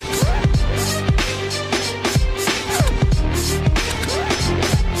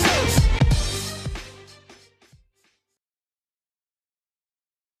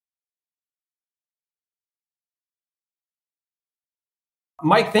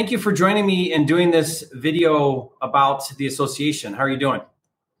Mike, thank you for joining me and doing this video about the association. How are you doing?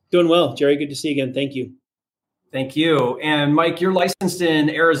 Doing well, Jerry. Good to see you again. Thank you. Thank you. And Mike, you're licensed in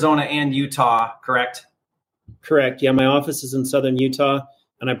Arizona and Utah, correct? Correct. Yeah, my office is in Southern Utah,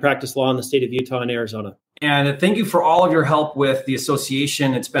 and I practice law in the state of Utah and Arizona. And thank you for all of your help with the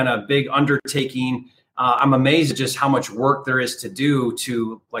association. It's been a big undertaking. I'm amazed at just how much work there is to do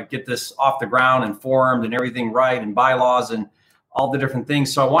to get this off the ground and formed and everything right, and bylaws and all the different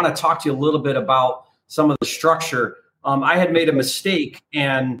things. So I want to talk to you a little bit about some of the structure. I had made a mistake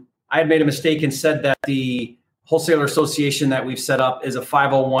and said that the Wholesaler Association that we've set up is a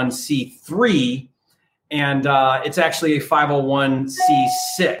 501c3, and it's actually a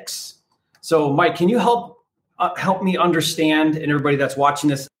 501c6. So Mike, can you help me understand, and everybody that's watching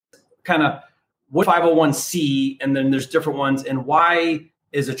this, kind of what 501c, and then there's different ones, and why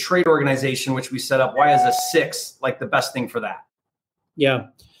is a trade organization, which we set up, why is a 6 the best thing for that? Yeah.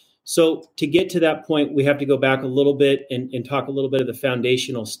 So to get to that point, we have to go back a little bit and talk a little bit of the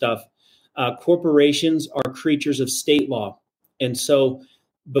foundational stuff. Corporations are creatures of state law. And so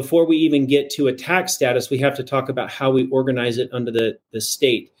before we even get to a tax status, we have to talk about how we organize it under the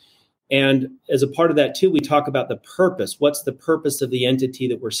state. And as a part of that, too, we talk about the purpose. What's the purpose of the entity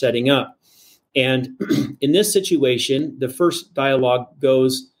that we're setting up? And in this situation, the first dialogue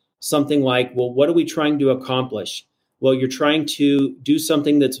goes something like, well, what are we trying to accomplish? Well, you're trying to do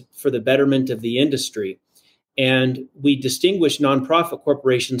something that's for the betterment of the industry. And we distinguish nonprofit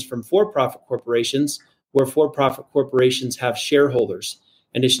corporations from for-profit corporations, where for-profit corporations have shareholders.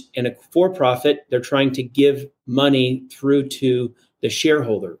 And in a for-profit, they're trying to give money through to the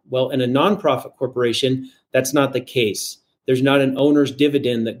shareholder. Well, in a nonprofit corporation, that's not the case. There's not an owner's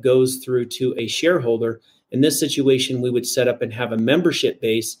dividend that goes through to a shareholder. In this situation, we would set up and have a membership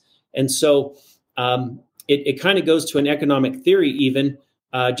base. And so it kind of goes to an economic theory, even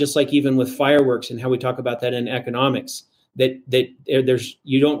just like even with fireworks and how we talk about that in economics, that there's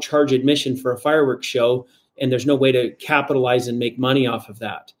you don't charge admission for a fireworks show, and there's no way to capitalize and make money off of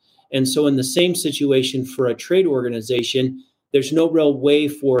that. And so in the same situation for a trade organization, there's no real way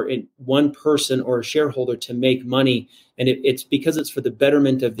for one person or a shareholder to make money. And it's because it's for the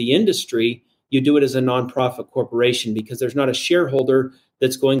betterment of the industry. You do it as a nonprofit corporation because there's not a shareholder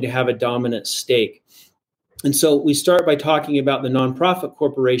that's going to have a dominant stake. And so we start by talking about the nonprofit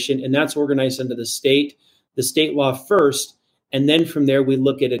corporation, and that's organized under the state law first. And then from there, we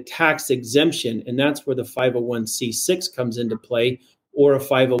look at a tax exemption, and that's where the 501c6 comes into play, or a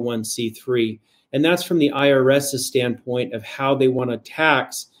 501c3. And that's from the IRS's standpoint of how they want to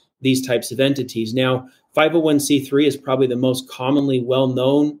tax these types of entities. Now, 501c3 is probably the most commonly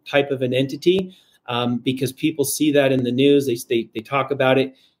well-known type of an entity because people see that in the news. They talk about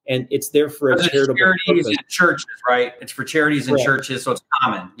it. And it's there for a charitable charities purpose. And churches, right? It's for charities and churches, so it's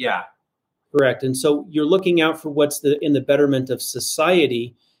common. Yeah. Correct. And so you're looking out for what's in the betterment of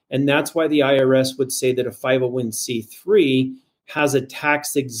society. And that's why the IRS would say that a 501c3 has a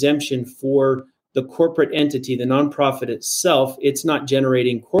tax exemption for the corporate entity, the nonprofit itself. It's not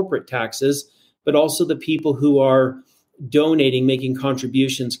generating corporate taxes, but also the people who are donating, making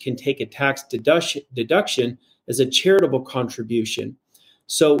contributions, can take a tax deduction as a charitable contribution.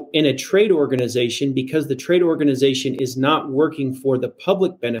 So in a trade organization, because the trade organization is not working for the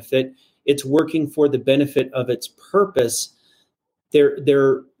public benefit, it's working for the benefit of its purpose,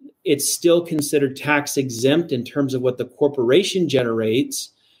 it's still considered tax exempt in terms of what the corporation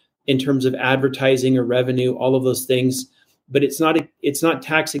generates, in terms of advertising or revenue, all of those things, but it's not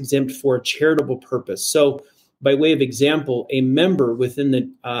tax exempt for a charitable purpose. So by way of example, a member within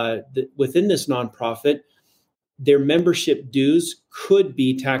within this nonprofit, their membership dues could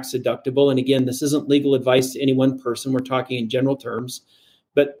be tax deductible. And again, this isn't legal advice to any one person. We're talking in general terms,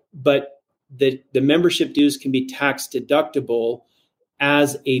 but the membership dues can be tax deductible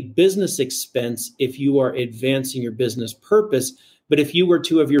as a business expense if you are advancing your business purpose. But if you were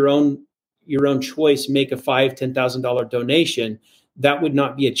to, of your own choice, make a $5,000, $10,000 donation, that would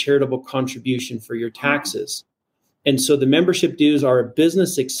not be a charitable contribution for your taxes. And so the membership dues are a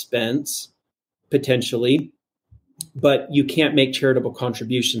business expense potentially, but you can't make charitable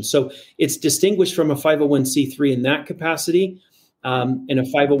contributions. So it's distinguished from a 501c3 in that capacity, and a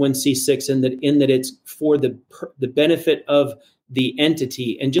 501c6 in that it's for the benefit of the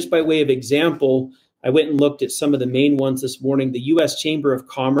entity. And just by way of example, I went and looked at some of the main ones this morning. The U.S. Chamber of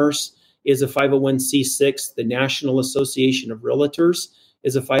Commerce is a 501c6. The National Association of Realtors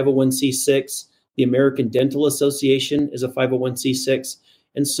is a 501c6. The American Dental Association is a 501c6.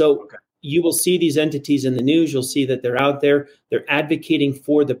 And so you will see these entities in the news. You'll see that they're out there. They're advocating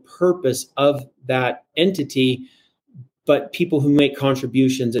for the purpose of that entity. But people who make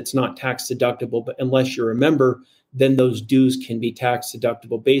contributions, it's not tax deductible. But unless you're a member, then those dues can be tax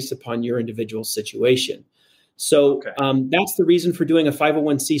deductible based upon your individual situation. So that's the reason for doing a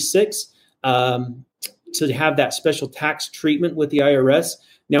 501c6, to have that special tax treatment with the IRS.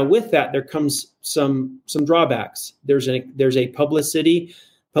 Now, with that, there comes some drawbacks. There's a publicity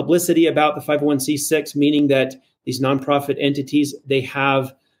about the 501c6, meaning that these nonprofit entities, they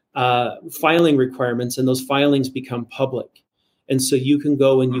have filing requirements, and those filings become public. And so you can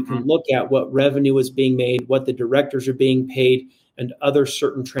go and you can look at what revenue is being made, what the directors are being paid, and other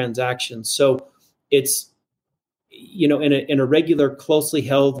certain transactions. So it's, in a regular, closely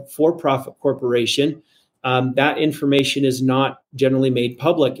held for-profit corporation, that information is not generally made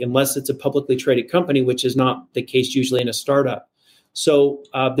public unless it's a publicly traded company, which is not the case usually in a startup. So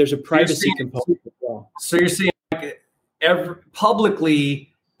there's a privacy component as well. So you're saying publicly,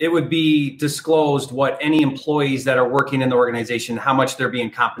 it would be disclosed what any employees that are working in the organization, how much they're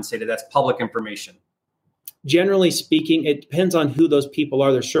being compensated. That's public information. Generally speaking, it depends on who those people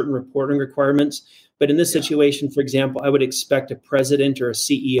are. There's certain reporting requirements. But in this situation, for example, I would expect a president or a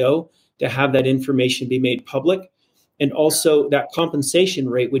CEO to have that information be made public. And also that compensation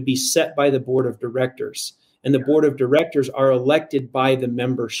rate would be set by the board of directors. And the board of directors are elected by the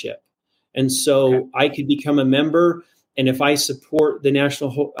membership. And so I could become a member. And if I support the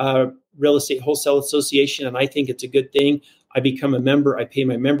National Real Estate Wholesale Association and I think it's a good thing, I become a member, I pay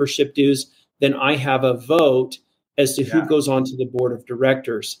my membership dues, then I have a vote as to who goes on to the board of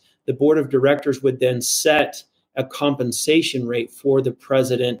directors. The board of directors would then set a compensation rate for the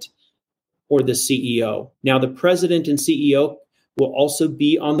president or the CEO. Now, the president and CEO will also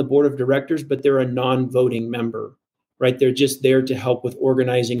be on the board of directors, but they're a non-voting member, right? They're just there to help with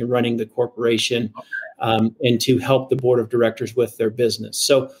organizing and running the corporation, and to help the board of directors with their business.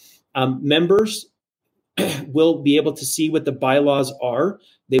 So members will be able to see what the bylaws are.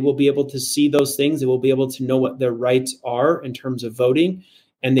 They will be able to see those things. They will be able to know what their rights are in terms of voting.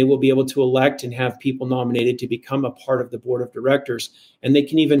 And they will be able to elect and have people nominated to become a part of the board of directors. And they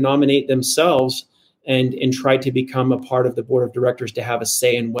can even nominate themselves and try to become a part of the board of directors to have a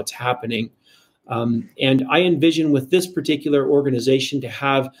say in what's happening. And I envision with this particular organization to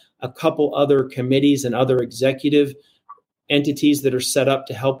have a couple other committees and other executive entities that are set up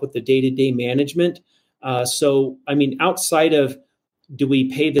to help with the day-to-day management. So, I mean, outside of do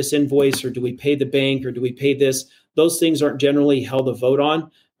we pay this invoice or do we pay the bank or do we pay this, those things aren't generally held a vote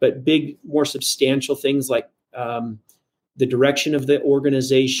on, but big, more substantial things like the direction of the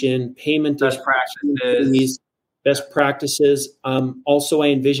organization, payment best practices. Also, I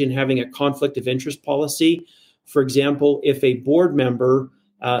envision having a conflict of interest policy. For example, if a board member,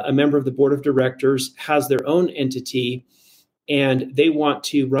 a member of the board of directors has their own entity and they want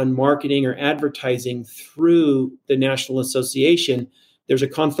to run marketing or advertising through the National Association, there's a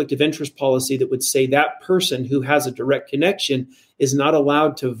conflict of interest policy that would say that person who has a direct connection is not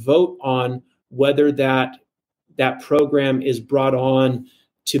allowed to vote on whether that program is brought on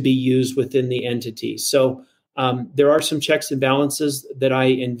to be used within the entity. So there are some checks and balances that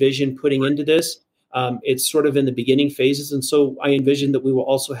I envision putting into this. It's sort of in the beginning phases. And so I envision that we will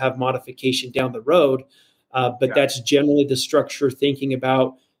also have modification down the road. But that's generally the structure thinking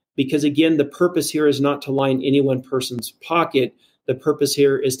about, because again, the purpose here is not to line any one person's pocket. The purpose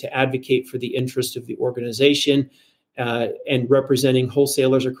here is to advocate for the interest of the organization and representing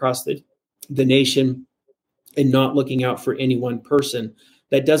wholesalers across the nation and not looking out for any one person.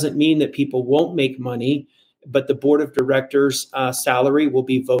 That doesn't mean that people won't make money, but the board of directors' salary will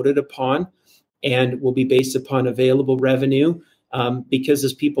be voted upon and will be based upon available revenue. Because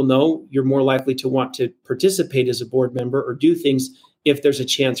as people know, you're more likely to want to participate as a board member or do things if there's a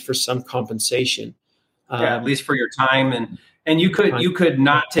chance for some compensation. At least for your time. And you could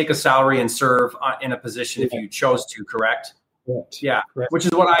not take a salary and serve in a position if you chose to, correct? Correct. Yeah. Correct.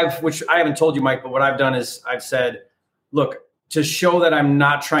 Which I haven't told you, Mike, but what I've done is I've said, look, to show that I'm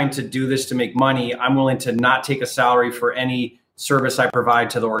not trying to do this to make money, I'm willing to not take a salary for any service I provide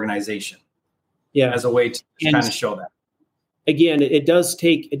to the organization. Yeah. As a way to kind of show that. Again, it does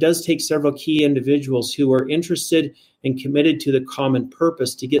take several key individuals who are interested and committed to the common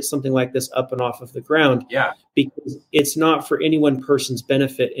purpose to get something like this up and off of the ground. Yeah. Because it's not for any one person's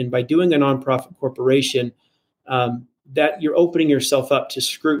benefit. And by doing a nonprofit corporation, that you're opening yourself up to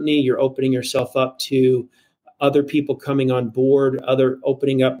scrutiny, you're opening yourself up to other people coming on board,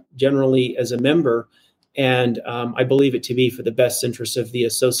 opening up generally as a member. And I believe it to be for the best interest of the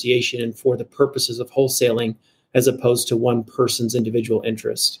association and for the purposes of wholesaling, as opposed to one person's individual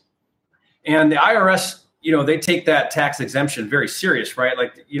interest. And the IRS they take that tax exemption very serious, right?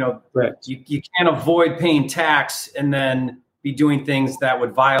 Like, Correct. you can't avoid paying tax and then be doing things that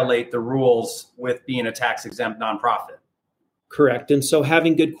would violate the rules with being a tax exempt nonprofit. Correct. And so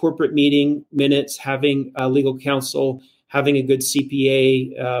having good corporate meeting minutes, having legal counsel, having a good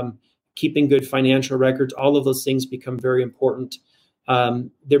CPA, keeping good financial records, all of those things become very important.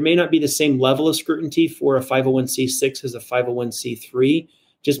 There may not be the same level of scrutiny for a 501c6 as a 501c3,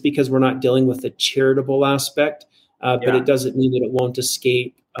 just because we're not dealing with the charitable aspect, but it doesn't mean that it won't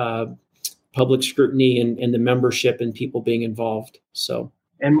escape public scrutiny and the membership and people being involved. So.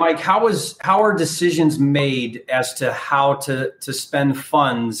 And Mike, how are decisions made as to how to spend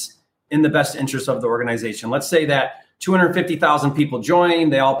funds in the best interest of the organization? Let's say that 250,000 people join,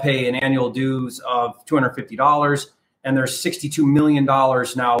 they all pay an annual dues of $250, and there's $62 million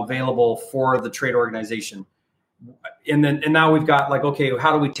now available for the trade organization. And now we've got like, okay,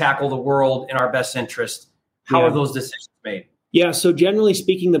 how do we tackle the world in our best interest? How are those decisions made? Yeah. So generally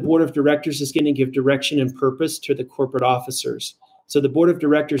speaking, the board of directors is going to give direction and purpose to the corporate officers. So the board of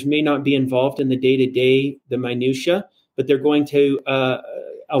directors may not be involved in the day-to-day, the minutia, but they're going to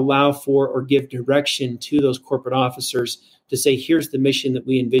allow for or give direction to those corporate officers to say, here's the mission that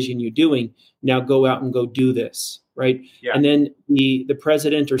we envision you doing. Now go out and go do this, right? Yeah. And then the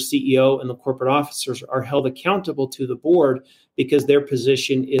president or CEO and the corporate officers are held accountable to the board because their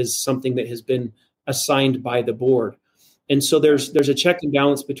position is something that has been assigned by the board. And so there's a check and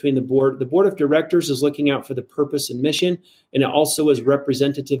balance between the board. The board of directors is looking out for the purpose and mission, and it also is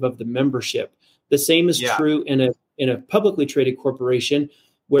representative of the membership. The same is true in a publicly traded corporation,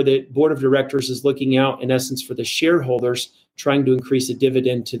 where the board of directors is looking out, in essence, for the shareholders, trying to increase a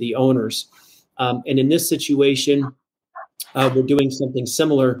dividend to the owners. And in this situation, we're doing something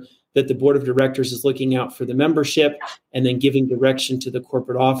similar, that the board of directors is looking out for the membership and then giving direction to the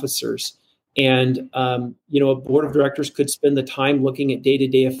corporate officers. And, a board of directors could spend the time looking at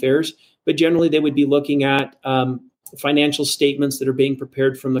day-to-day affairs, but generally they would be looking at financial statements that are being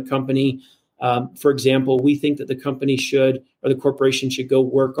prepared from the company. For example, we think that the company should, or the corporation should go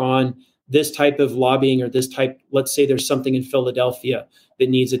work on this type of lobbying or this type. Let's say there's something in Philadelphia that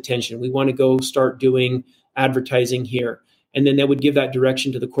needs attention. We want to go start doing advertising here. And then they would give that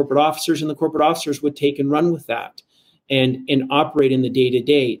direction to the corporate officers, and the corporate officers would take and run with that and operate in the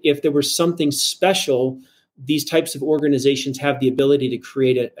day-to-day. If there was something special, these types of organizations have the ability to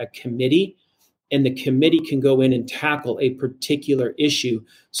create a committee, and the committee can go in and tackle a particular issue.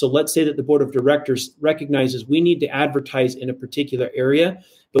 So let's say that the board of directors recognizes we need to advertise in a particular area,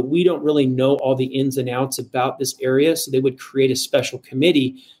 but we don't really know all the ins and outs about this area. So they would create a special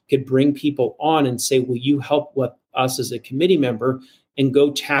committee, could bring people on and say, will you help with us as a committee member and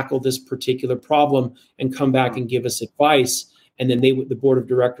go tackle this particular problem and come back and give us advice? And then the board of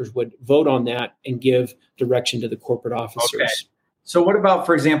directors would vote on that and give direction to the corporate officers. Okay. So what about,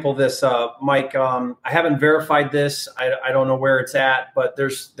 for example, this, Mike, I haven't verified this. I don't know where it's at, but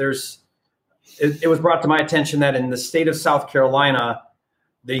it was brought to my attention that in the state of South Carolina,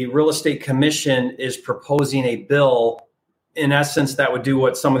 the Real Estate Commission is proposing a bill, in essence, that would do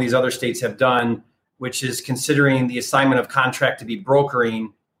what some of these other states have done, which is considering the assignment of contract to be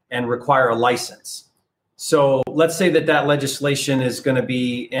brokering and require a license. So let's say that legislation is going to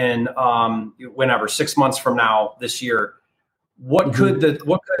be in whenever, 6 months from now, this year. What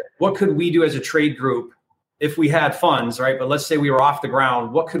could we do as a trade group if we had funds, right? But let's say we were off the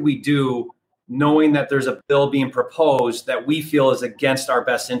ground. What could we do knowing that there's a bill being proposed that we feel is against our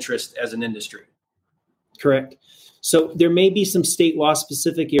best interest as an industry? Correct. So there may be some state law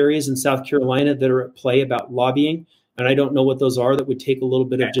specific areas in South Carolina that are at play about lobbying. And I don't know what those are. That would take a little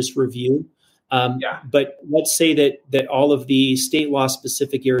bit of just review. But let's say that all of the state law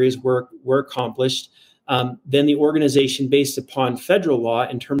specific areas were accomplished. Then the organization, based upon federal law,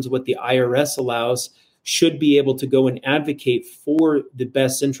 in terms of what the IRS allows, should be able to go and advocate for the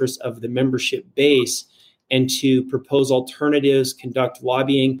best interests of the membership base and to propose alternatives, conduct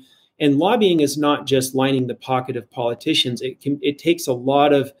lobbying. And lobbying is not just lining the pocket of politicians. It takes a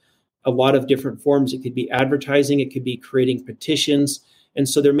lot of different forms. It could be advertising. It could be creating petitions. And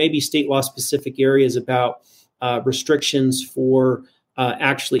so there may be state law specific areas about restrictions for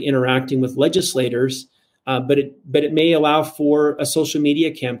actually interacting with legislators. But it may allow for a social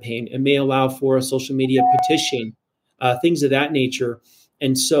media campaign. It may allow for a social media petition, things of that nature.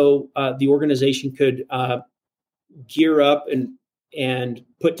 And so the organization could gear up and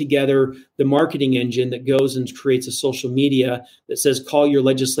put together the marketing engine that goes and creates a social media that says, call your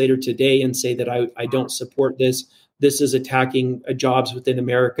legislator today and say that I don't support this. This is attacking jobs within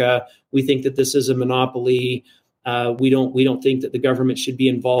America. We think that this is a monopoly. We don't think that the government should be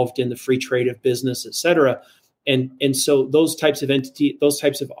involved in the free trade of business, et cetera. And so those types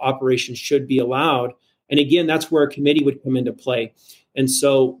of operations should be allowed. And again, that's where a committee would come into play. And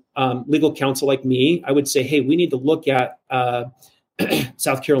so legal counsel like me, I would say, hey, we need to look at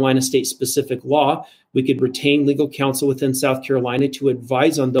South Carolina state specific law. We could retain legal counsel within South Carolina to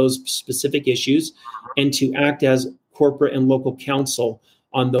advise on those specific issues and to act as corporate and local counsel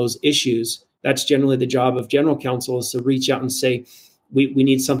on those issues. That's generally the job of general counsel, is to reach out and say, we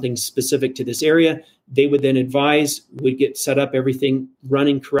need something specific to this area. They would then advise, would get set up, everything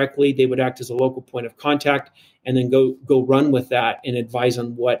running correctly. They would act as a local point of contact and then go run with that and advise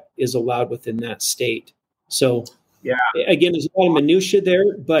on what is allowed within that state. So yeah, again, there's a lot of minutia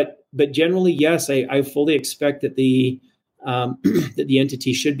there, but generally, yes, I fully expect that the that the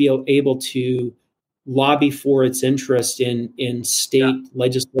entity should be able to lobby for its interest in state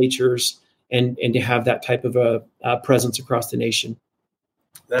legislatures and to have that type of a presence across the nation.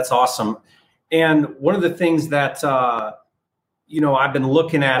 That's awesome. And one of the things that, I've been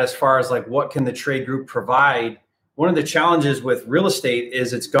looking at as far as like, what can the trade group provide? One of the challenges with real estate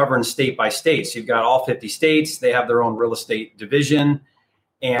is it's governed state by state. So you've got all 50 states, they have their own real estate division.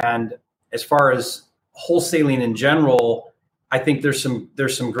 And as far as wholesaling in general, I think there's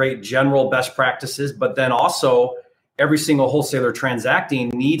some great general best practices, but then also every single wholesaler transacting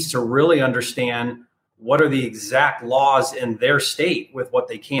needs to really understand what are the exact laws in their state with what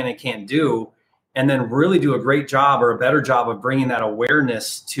they can and can't do, and then really do a great job or a better job of bringing that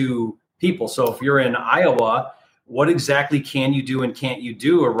awareness to people. So if you're in Iowa, what exactly can you do and can't you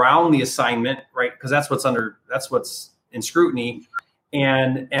do around the assignment, right? Because that's what's in scrutiny.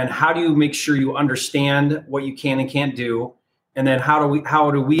 And how do you make sure you understand what you can and can't do? And then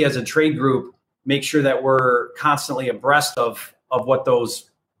how do we as a trade group make sure that we're constantly abreast of what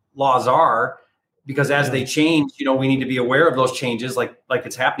those laws are? Because as they change, we need to be aware of those changes like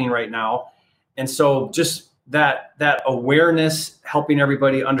it's happening right now. And so just that awareness, helping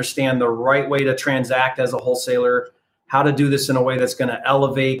everybody understand the right way to transact as a wholesaler, how to do this in a way that's going to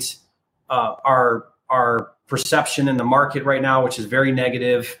elevate our perception in the market right now, which is very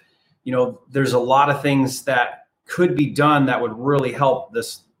negative. There's a lot of things that could be done that would really help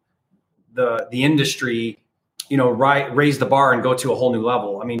the industry, raise the bar and go to a whole new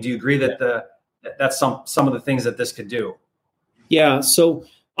level. I mean, do you agree that that's some of the things that this could do? Yeah. So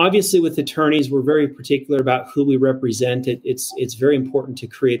obviously with attorneys, we're very particular about who we represent. It's very important to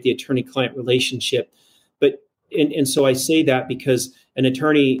create the attorney-client relationship. And so I say that because an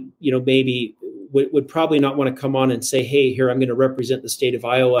attorney, maybe would probably not want to come on and say, hey, here, I'm going to represent the state of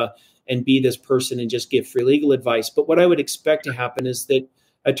Iowa and be this person and just give free legal advice. But what I would expect to happen is that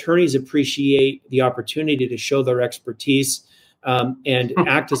attorneys appreciate the opportunity to show their expertise and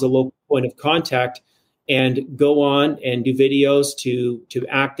act as a local point of contact and go on and do videos to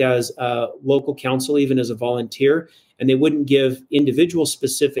act as a local counsel, even as a volunteer. And they wouldn't give individual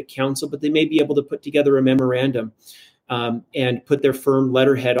specific counsel, but they may be able to put together a memorandum and put their firm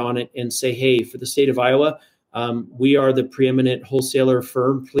letterhead on it and say, hey, for the state of Iowa, we are the preeminent wholesaler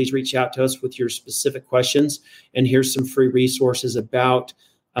firm. Please reach out to us with your specific questions. And here's some free resources about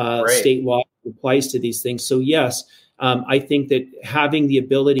state law that applies to these things. So yes, I think that having the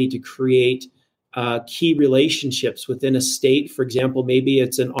ability to create key relationships within a state, for example, maybe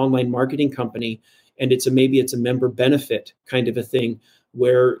it's an online marketing company and maybe it's a member benefit kind of a thing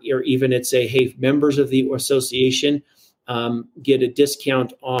where, or even it's hey, members of the association get a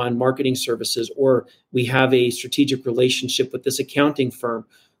discount on marketing services, or we have a strategic relationship with this accounting firm,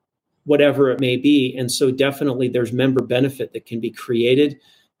 whatever it may be. And so definitely there's member benefit that can be created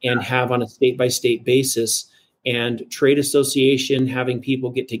and have on a state-by-state basis. And trade association, having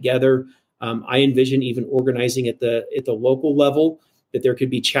people get together. I envision even organizing at the local level, that there could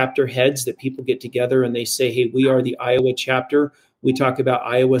be chapter heads that people get together and they say, hey, we are the Iowa chapter. We talk about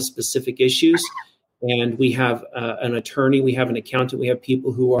Iowa specific issues. And we have an attorney, we have an accountant, we have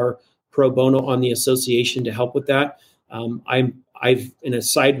people who are pro bono on the association to help with that. I've in a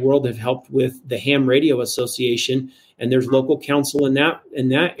side world have helped with the Ham Radio Association, and there's local counsel in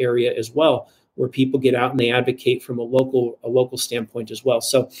that area as well, where people get out and they advocate from a local standpoint as well.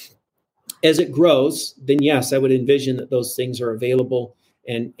 So as it grows, then yes, I would envision that those things are available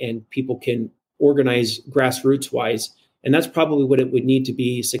and people can organize grassroots wise. And that's probably what it would need to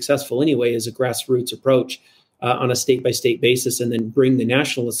be successful anyway, is a grassroots approach on a state-by-state basis, and then bring the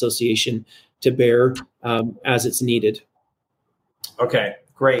National Association to bear as it's needed. Okay,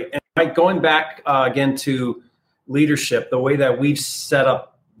 great. And Mike, going back again to leadership, the way that we've set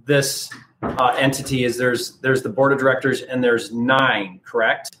up this entity is there's the board of directors and there's 9,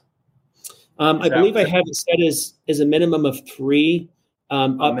 correct? I believe I have it set as a minimum of 3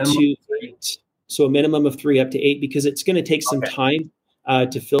 up to 8. So a minimum of 3 up to 8, because it's going to take some time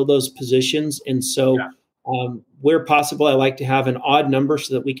to fill those positions. And so where possible, I like to have an odd number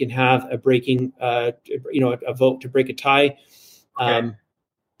so that we can have a breaking, a vote to break a tie.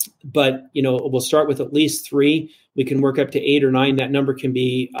 But, we'll start with at least 3. We can work up to 8 or 9. That number can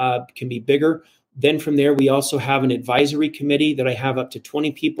be bigger. Then from there, we also have an advisory committee that I have up to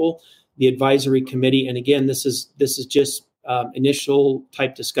 20 people. The advisory committee, and again, this is just initial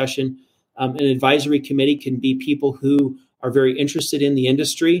type discussion. An advisory committee can be people who are very interested in the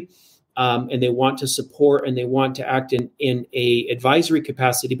industry, and they want to support and they want to act in a advisory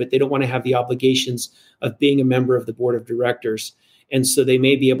capacity, but they don't want to have the obligations of being a member of the board of directors. And so they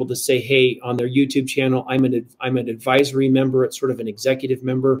may be able to say, hey, on their YouTube channel, I'm an advisory member. It's sort of an executive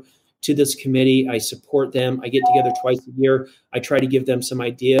member to this committee. I support them. I get together twice a year. I try to give them some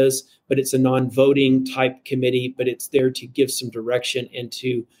ideas, but it's a non-voting type committee, but it's there to give some direction and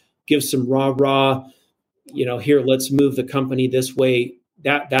to give some rah-rah, here, let's move the company this way.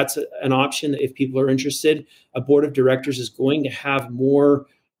 That's an option if people are interested. A board of directors is going to have more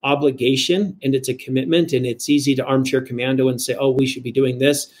obligation, and it's a commitment, and it's easy to armchair commando and say, oh, we should be doing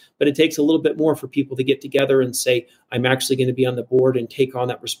this. But it takes a little bit more for people to get together and say, I'm actually going to be on the board and take on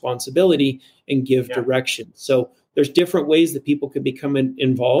that responsibility and give direction. So there's different ways that people could become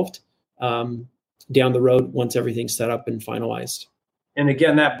involved down the road once everything's set up and finalized. And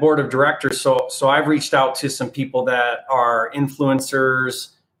again, that board of directors. So I've reached out to some people that are influencers,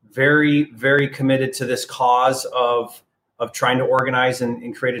 very, very committed to this cause of trying to organize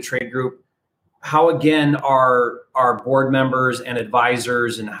and create a trade group. How again are our board members and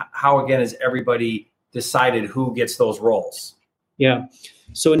advisors, and how again is everybody decided who gets those roles? Yeah.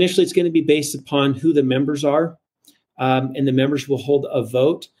 So initially it's going to be based upon who the members are, and the members will hold a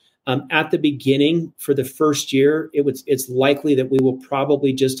vote. At the beginning, for the first year, it's likely that we will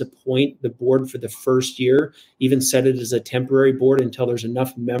probably just appoint the board for the first year, even set it as a temporary board until there's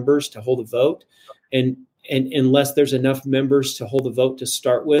enough members to hold a vote. And unless there's enough members to hold a vote to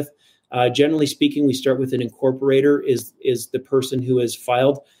start with, generally speaking, we start with an incorporator, is the person who has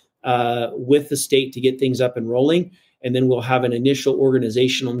filed with the state to get things up and rolling. And then we'll have an initial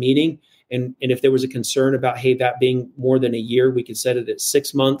organizational meeting. And if there was a concern about, hey, that being more than a year, we could set it at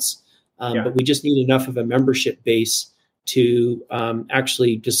 6 months. But we just need enough of a membership base to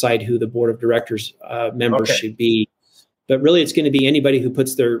actually decide who the board of directors members should be. But really, it's going to be anybody who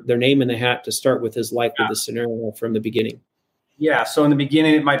puts their name in the hat to start with is likely the scenario from the beginning. Yeah. So in the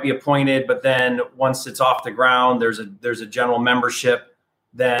beginning, it might be appointed, but then once it's off the ground, there's a general membership.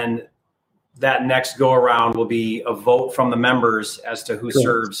 Then that next go around will be a vote from the members as to who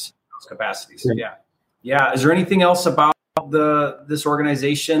serves those capacities. Yeah. Is there anything else about this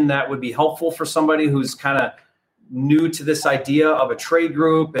organization that would be helpful for somebody who's kind of new to this idea of a trade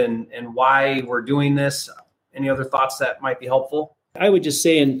group and why we're doing this? Any other thoughts that might be helpful? I would just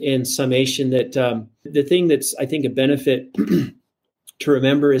say in summation that the thing that's, I think, a benefit to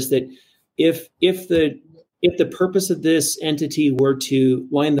remember is that if the purpose of this entity were to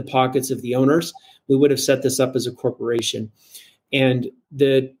line the pockets of the owners, we would have set this up as a corporation. And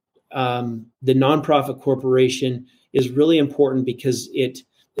the nonprofit corporation is really important because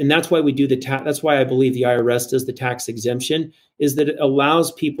and that's why we do that's why I believe the IRS does the tax exemption, is that it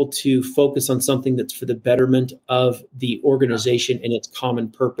allows people to focus on something that's for the betterment of the organization and its common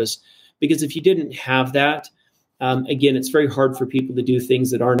purpose. Because if you didn't have that, again, it's very hard for people to do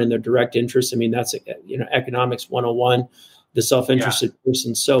things that aren't in their direct interest. I mean, that's economics 101, the self-interested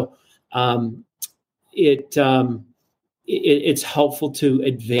person. So it's helpful to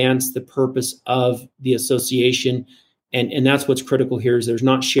advance the purpose of the association. And that's what's critical here is there's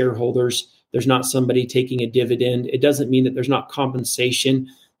not shareholders. There's not somebody taking a dividend. It doesn't mean that there's not compensation,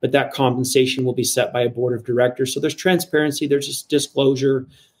 but that compensation will be set by a board of directors. So there's transparency, there's just disclosure,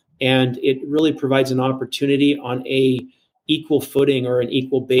 and it really provides an opportunity on a equal footing or an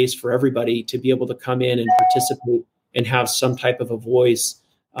equal base for everybody to be able to come in and participate and have some type of a voice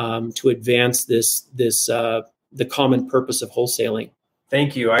to advance the common purpose of wholesaling.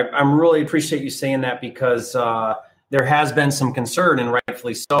 Thank you. I'm really appreciate you saying that because there has been some concern, and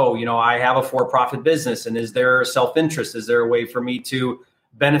rightfully so. I have a for-profit business, and is there self-interest? Is there a way for me to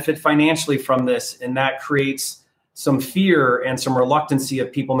benefit financially from this? And that creates some fear and some reluctancy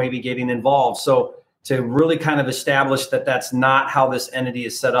of people maybe getting involved. So to really kind of establish that that's not how this entity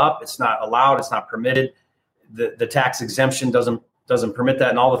is set up, it's not allowed, it's not permitted. The tax exemption doesn't permit that,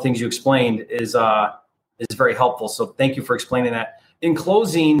 and all the things you explained is very helpful. So thank you for explaining that. In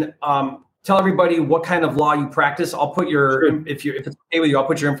closing, tell everybody what kind of law you practice. I'll put your, Sure. if it's okay with you, I'll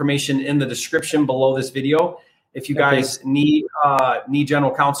put your information in the description below this video. If you guys need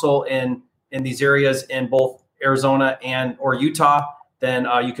general counsel in these areas in both Arizona or Utah, then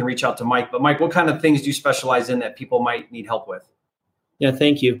you can reach out to Mike. But Mike, what kind of things do you specialize in that people might need help with? Yeah,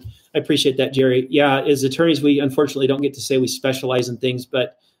 thank you. I appreciate that, Jerry. Yeah, as attorneys, we unfortunately don't get to say we specialize in things,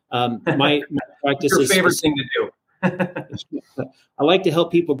 but my practice your is favorite thing to do. I like to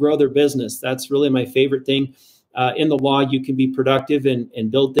help people grow their business. That's really my favorite thing. In the law, you can be productive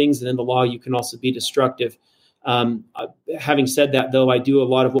and build things, and in the law, you can also be destructive. Having said that, though, I do a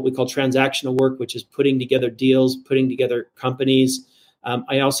lot of what we call transactional work, which is putting together deals, putting together companies.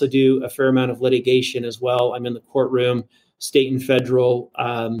 I also do a fair amount of litigation as well. I'm in the courtroom, state and federal,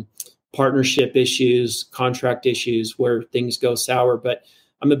 partnership issues, contract issues where things go sour. But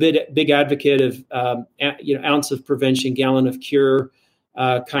I'm a big advocate of ounce of prevention, gallon of cure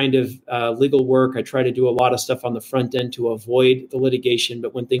kind of legal work. I try to do a lot of stuff on the front end to avoid the litigation.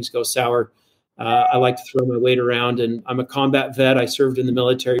 But when things go sour, I like to throw my weight around. And I'm a combat vet. I served in the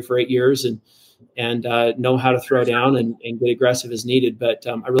military for 8 years and know how to throw down and get aggressive as needed. But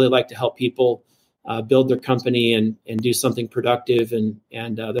I really like to help people build their company and do something productive. And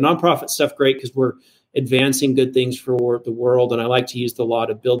the nonprofit stuff, great, because we're advancing good things for the world. And I like to use the law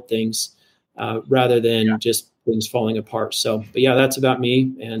to build things rather than just things falling apart. So, but yeah, that's about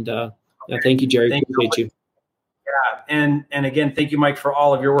me. And thank you, Jerry. Appreciate you. Yeah. And again, thank you, Mike, for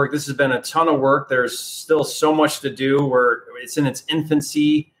all of your work. This has been a ton of work. There's still so much to do where it's in its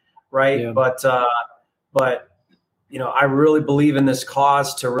infancy, right? Yeah. But I really believe in this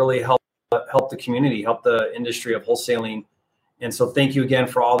cause to really help the community, help the industry of wholesaling. And so thank you again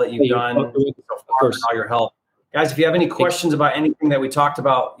for all that you've done so far and all your help. Guys, if you have any questions about anything that we talked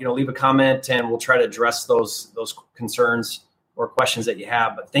about, leave a comment and we'll try to address those concerns or questions that you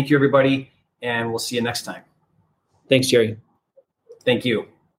have. But thank you, everybody, and we'll see you next time. Thanks, Jerry. Thank you.